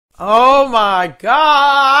Oh my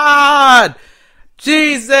God!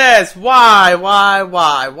 Jesus!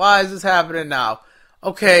 Why is this happening now?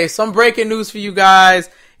 Okay, some breaking news for you guys.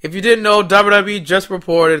 If you didn't know, WWE just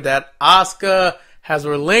reported that Asuka has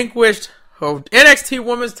relinquished her NXT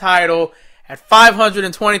Women's title at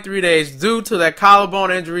 523 days due to that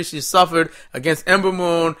collarbone injury she suffered against Ember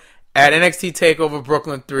Moon at NXT TakeOver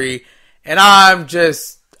Brooklyn 3. And I'm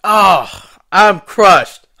crushed.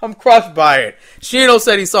 I'm crushed by it. Shino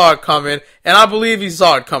said he saw it coming, and I believe he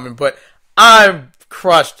saw it coming, but I'm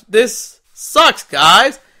crushed. This sucks,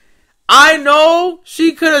 guys. I know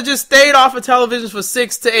she could have just stayed off of television for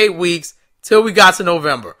 6 to 8 weeks till we got to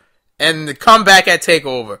November and come back at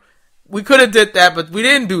TakeOver. We could have did that, but we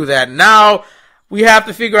didn't do that. Now we have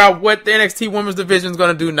to figure out what the NXT Women's Division is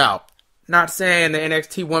going to do now. Not saying the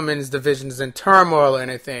NXT Women's Division is in turmoil or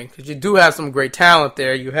anything, because you do have some great talent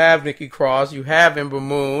there. You have Nikki Cross, you have Ember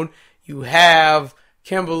Moon, you have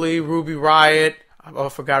Kimberly, Ruby Riott. I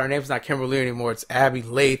forgot her name. It's not Kimberly anymore. It's Abby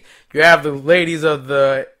Lath. You have the ladies of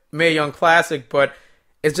the Mae Young Classic, but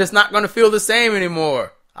it's just not going to feel the same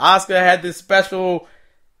anymore. Asuka had this special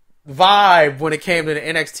vibe when it came to the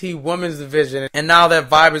NXT Women's Division, and now that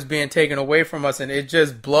vibe is being taken away from us, and it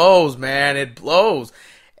just blows, man. It blows.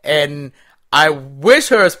 And I wish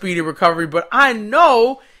her a speedy recovery, but I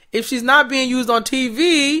know if she's not being used on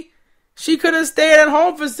TV, she could have stayed at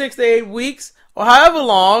home for 6 to 8 weeks or however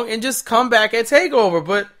long and just come back at TakeOver.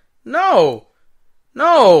 But no.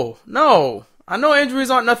 I know injuries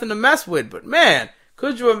aren't nothing to mess with, but man,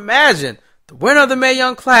 could you imagine the winner of the Mae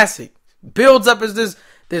Young Classic builds up as this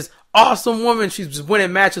awesome woman. She's just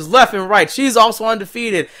winning matches left and right. She's also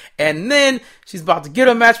undefeated. And then she's about to get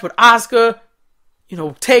a match with Asuka. You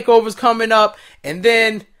know, TakeOver's coming up. And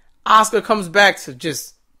then Asuka comes back to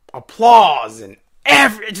just applause and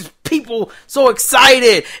just people so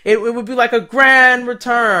excited. It would be like a grand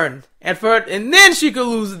return. And then she could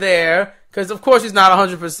lose there because, of course, she's not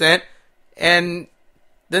 100%. And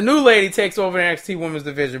the new lady takes over the NXT Women's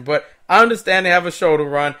Division. But I understand they have a show to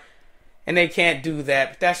run. And they can't do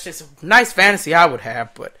that. But that's just a nice fantasy I would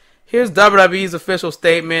have. But here's WWE's official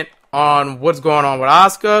statement on what's going on with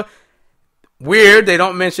Asuka. Weird, they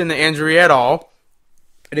don't mention the injury at all.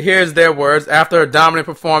 And here's their words. After a dominant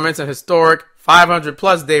performance and historic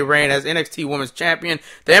 500-plus day reign as NXT Women's Champion,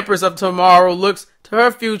 the Empress of Tomorrow looks to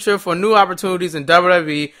her future for new opportunities in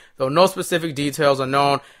WWE, though no specific details are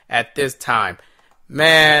known at this time.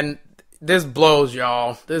 Man, this blows,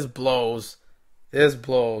 y'all. This blows.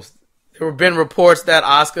 There have been reports that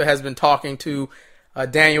Asuka has been talking to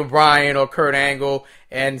Daniel Bryan or Kurt Angle,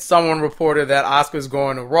 and someone reported that Asuka's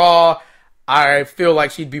going to Raw. I feel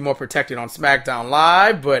like she'd be more protected on SmackDown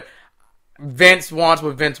Live, but Vince wants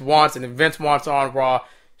what Vince wants, and if Vince wants on Raw,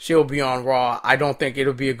 she'll be on Raw. I don't think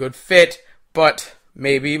it'll be a good fit, but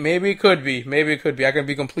maybe it could be. I could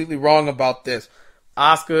be completely wrong about this.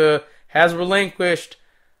 Asuka has relinquished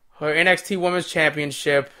her NXT Women's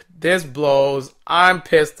Championship. This blows. I'm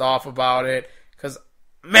pissed off about it, because,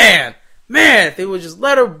 man, if they would just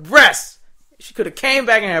let her rest, she could have came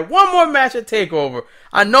back and had one more match at TakeOver.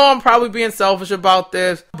 I know I'm probably being selfish about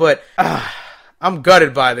this, but I'm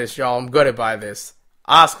gutted by this, y'all. I'm gutted by this.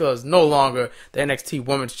 Asuka is no longer the NXT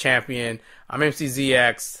Women's Champion. I'm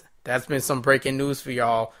MCZX. That's been some breaking news for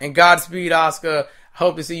y'all. And Godspeed, Asuka. I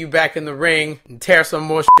hope to see you back in the ring and tear some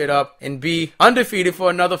more shit up and be undefeated for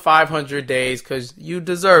another 500 days, because you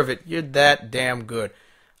deserve it. You're that damn good.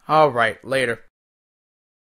 All right, later.